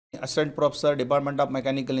Assistant Professor, Department of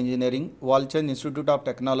Mechanical Engineering, Walchand Institute of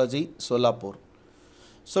Technology, Solapur.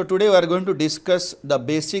 So today we are going to discuss the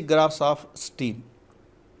basic graphs of steam.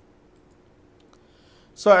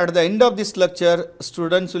 So at the end of this lecture,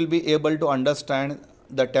 students will be able to understand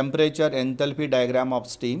the temperature enthalpy diagram of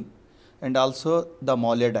steam and also the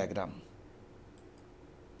Mollier diagram.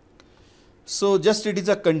 So just it is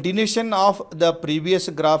a continuation of the previous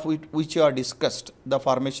graph which you are discussed, the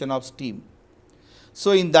formation of steam.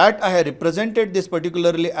 So in that I have represented this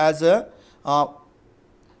particularly as a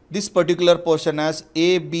this particular portion as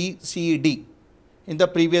A, B, C, D. In the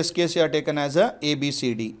previous case you are taken as a A, B,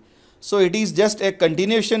 C, D. So it is just a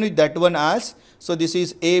continuation with that one as, so this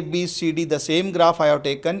is A, B, C, D, the same graph I have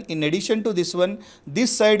taken. In addition to this one,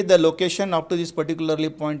 this side the location up to this particularly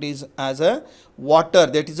point is as a water,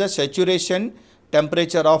 that is a saturation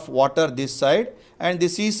temperature of water this side, and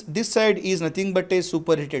this side is nothing but a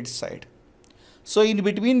superheated side. So in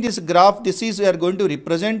between this graph, this is we are going to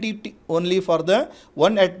represent it only for the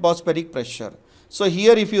 1 atmospheric pressure. So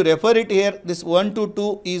here if you refer it here, this 1 to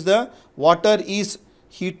 2 is the water is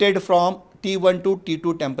heated from T1 to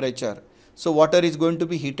T2 temperature. So water is going to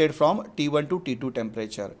be heated from T1 to T2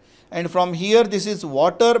 temperature. And from here this is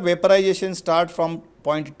water vaporization start from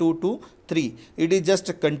point 2 to 3. It is just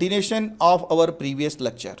a continuation of our previous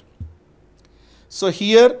lecture. So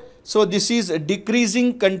here, so this is a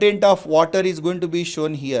decreasing content of water is going to be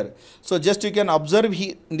shown here. So just you can observe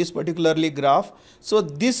here in this particularly graph. So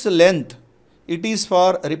this length, it is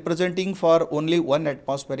for representing for only 1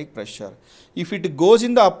 atmospheric pressure. If it goes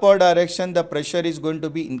in the upward direction, the pressure is going to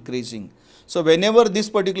be increasing. So whenever this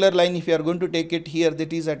particular line, if you are going to take it here,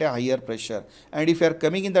 that is at a higher pressure. And if you are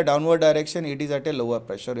coming in the downward direction, it is at a lower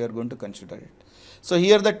pressure, you are going to consider it. So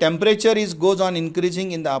here the temperature is goes on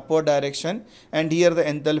increasing in the upward direction, and here the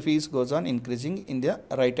enthalpy goes on increasing in the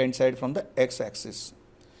right hand side from the x-axis.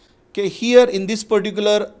 Okay, here in this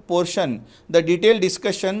particular portion, the detailed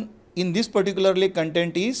discussion in this particularly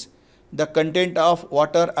content is the content of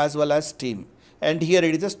water as well as steam, and here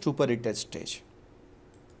it is a superheated stage.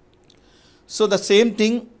 So the same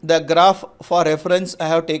thing, the graph for reference I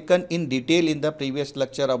have taken in detail in the previous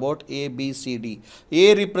lecture about A, B, C, D.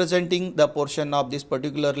 A representing the portion of this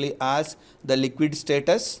particularly as the liquid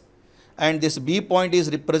status, and this B point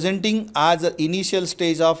is representing as the initial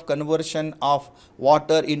stage of conversion of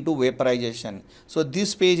water into vaporization. So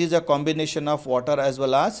this phase is a combination of water as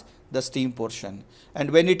well as the steam portion.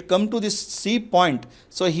 And when it comes to this C point,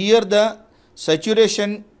 so here the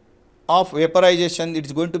saturation of vaporization, it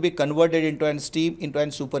is going to be converted into an steam into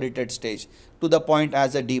an superheated stage to the point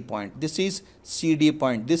as a D point. This is CD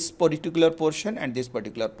point, this particular portion and this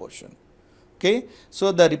particular portion. Okay,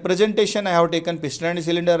 so the representation I have taken piston and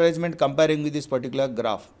cylinder arrangement comparing with this particular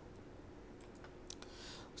graph.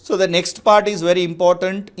 So the next part is very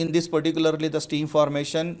important in this particularly the steam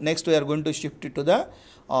formation. Next we are going to shift it to the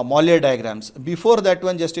Mollier diagrams. Before that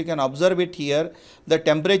one, just you can observe it here. The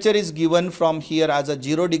temperature is given from here as a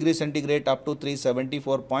 0 degree centigrade up to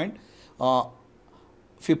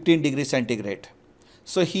 374.15 degree centigrade.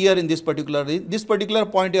 So here in this particular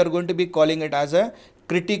point you are going to be calling it as a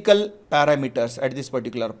critical parameters at this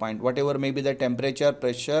particular point. Whatever may be the temperature,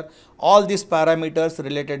 pressure, all these parameters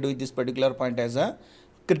related to this particular point as a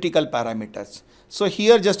critical parameters. So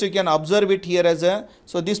here just you can observe it here as a,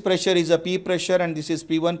 so this pressure is a P pressure and this is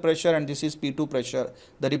P1 pressure and this is P2 pressure,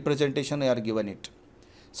 the representation they are given it.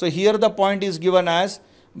 So here the point is given as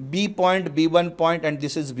B point, B1 point, and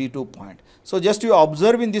this is B2 point. So just you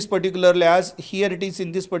observe in this particularly as here it is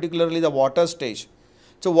in this particularly the water stage.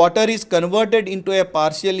 So water is converted into a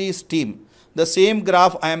partially steam. The same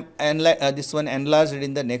graph I am this one enlarged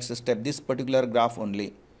in the next step, this particular graph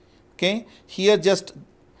only. Okay, here just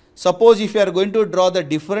suppose if you are going to draw the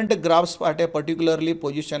different graphs at a particularly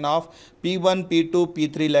position of P1, P2,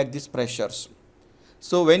 P3 like these pressures.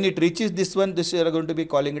 So when it reaches this one, this you are going to be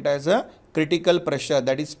calling it as a critical pressure,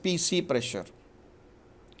 that is PC pressure.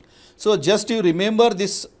 So just you remember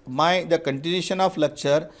this the continuation of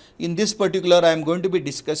lecture. In this particular I am going to be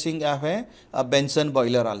discussing a Benson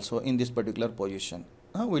boiler also in this particular position.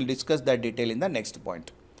 We will discuss that detail in the next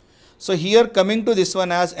point. So here coming to this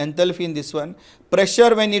one as enthalpy in this one,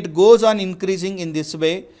 pressure when it goes on increasing in this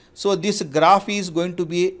way, so this graph is going to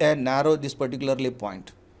be a narrow this particularly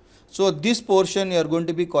point. So this portion you are going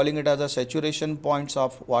to be calling it as a saturation points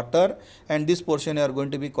of water, and this portion you are going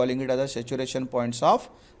to be calling it as a saturation points of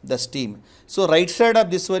the steam. So right side of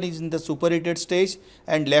this one is in the superheated stage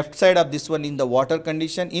and left side of this one in the water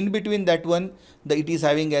condition. In between that one, it is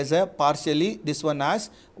having as a partially this one as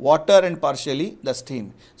water and partially the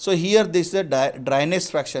steam. So here this is a dryness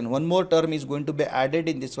fraction. One more term is going to be added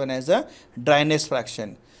in this one as a dryness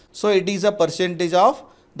fraction. So it is a percentage of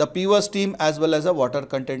the pure steam as well as the water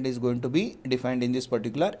content is going to be defined in this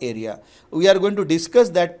particular area. We are going to discuss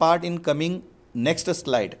that part in coming next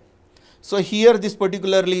slide. So here this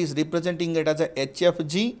particularly is representing it as a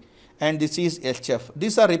HFG and this is HF.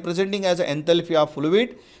 These are representing as an enthalpy of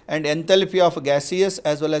fluid and enthalpy of gaseous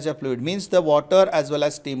as well as a fluid, means the water as well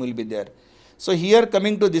as steam will be there. So here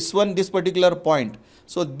coming to this one, this particular point.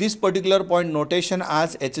 So this particular point notation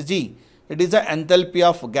as Hg, it is the enthalpy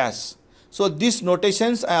of gas. So these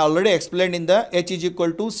notations I already explained in the H is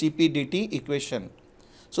equal to Cp dt equation.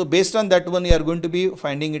 So based on that one, you are going to be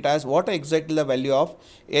finding it as what exactly the value of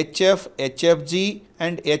HF, HFG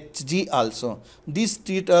and Hg also. These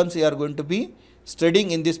three terms you are going to be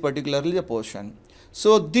studying in this particularly portion.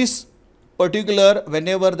 So this particular,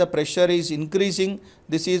 whenever the pressure is increasing,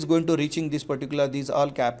 this is going to reaching this particular, these all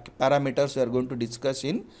parameters we are going to discuss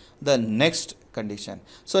in the next condition.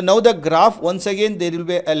 So now the graph, once again there will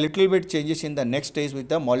be a little bit changes in the next stage with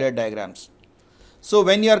the molar diagrams. So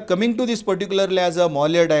when you are coming to this particularly as a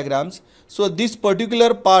molar diagrams, so this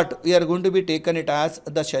particular part we are going to be taken it as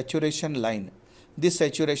the saturation line. This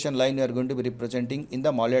saturation line we are going to be representing in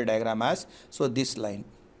the molar diagram as, so this line,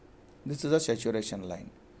 this is a saturation line.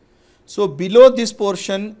 So below this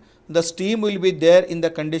portion the steam will be there in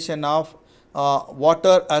the condition of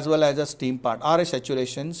water as well as a steam part or a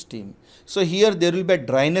saturation steam. So here there will be a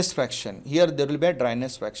dryness fraction, here there will be a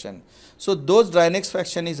dryness fraction. So those dryness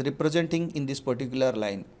fraction is representing in this particular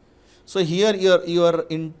line. So here your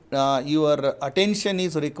attention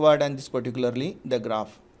is required on this particularly the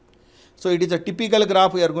graph. So it is a typical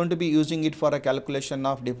graph, we are going to be using it for a calculation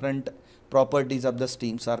of different properties of the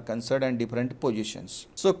steams are concerned and different positions.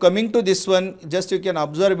 So coming to this one, just you can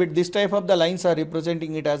observe it, this type of the lines are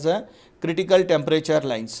representing it as a critical temperature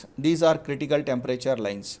lines. These are critical temperature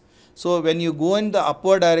lines. So when you go in the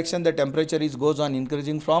upward direction, the temperature is goes on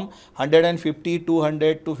increasing from 150,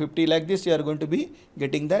 200, 250 like this, you are going to be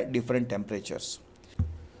getting the different temperatures.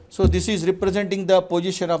 So this is representing the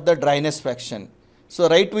position of the dryness fraction. So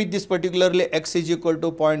write with this particularly x is equal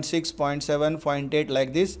to 0.6, 0.7, 0.8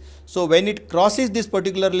 like this. So when it crosses this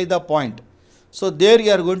particularly the point, so there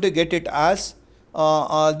you are going to get it as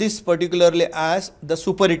this particularly as the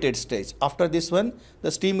superheated stage. After this one, the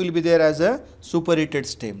steam will be there as a superheated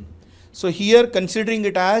steam. So here considering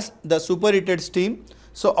it as the superheated steam,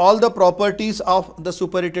 so all the properties of the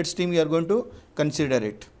superheated steam you are going to consider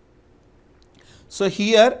it. So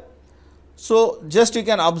here, so just you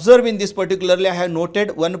can observe in this particularly I have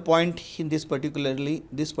noted one point in this particularly,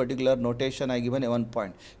 this particular notation I given a one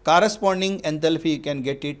point. Corresponding enthalpy you can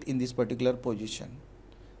get it in this particular position.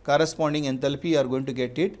 Corresponding enthalpy you are going to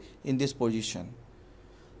get it in this position.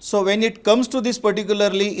 So when it comes to this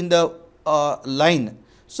particularly in the line,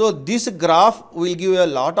 so this graph will give you a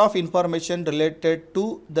lot of information related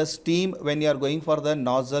to the steam when you are going for the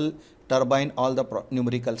nozzle, turbine, all the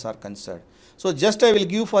numericals are concerned. So just I will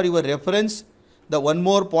give for your reference the one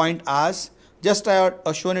more point as, just I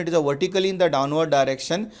have shown it is a vertically in the downward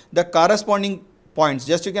direction, the corresponding points,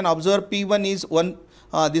 just you can observe P1 is one,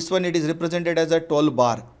 this one it is represented as a 12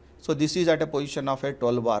 bar. So this is at a position of a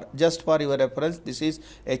 12 bar. Just for your reference, this is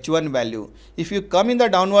H1 value. If you come in the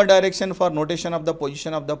downward direction for notation of the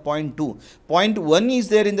position of the point 2, point 1 is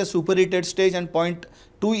there in the superheated stage and point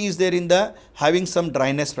 2 is there in the having some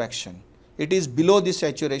dryness fraction. It is below this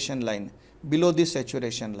saturation line, below this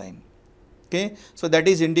saturation line. Okay, so that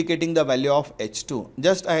is indicating the value of H2.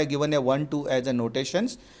 Just I have given a 1, 2 as a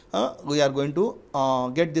notations. We are going to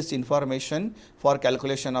get this information for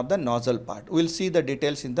calculation of the nozzle part. We will see the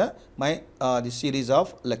details in the this series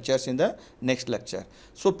of lectures in the next lecture.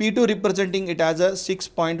 So P2 representing it as a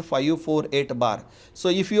 6.548 bar. So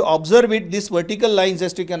if you observe it, this vertical lines,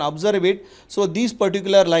 just you can observe it. So these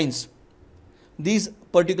particular lines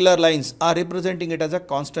are representing it as a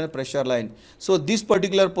constant pressure line. So this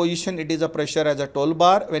particular position, it is a pressure as a 12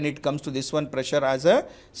 bar. When it comes to this one, pressure as a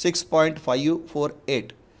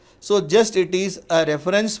 6.548. So just it is a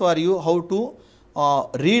reference for you how to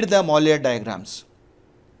read the molar diagrams.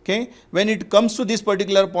 Okay, when it comes to this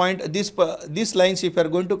particular point, these lines, if you are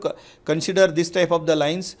going to consider this type of the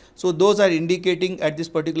lines, so those are indicating at this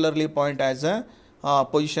particularly point as a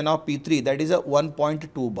position of P3, that is a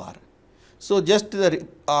 1.2 bar. So just the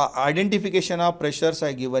identification of pressures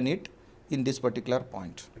I given it in this particular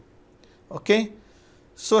point. Okay,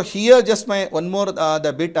 so here just my one more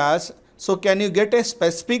the bit as, so can you get a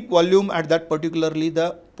specific volume at that particularly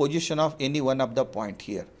the position of any one of the point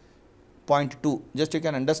here, point 2, just you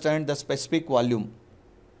can understand the specific volume.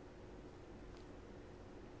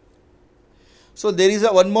 So there is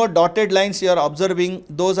a one more dotted lines you are observing,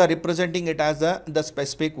 those are representing it as the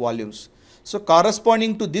specific volumes. So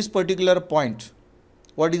corresponding to this particular point,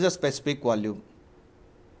 what is the specific volume?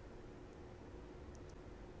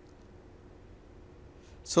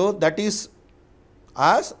 So that is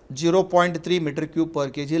as 0.3 meter cube per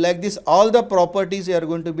kg. Like this, all the properties you are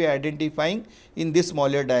going to be identifying in this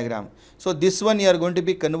molar diagram. So this one you are going to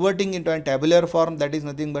be converting into a tabular form, that is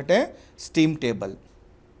nothing but a steam table.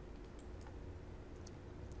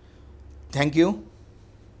 Thank you.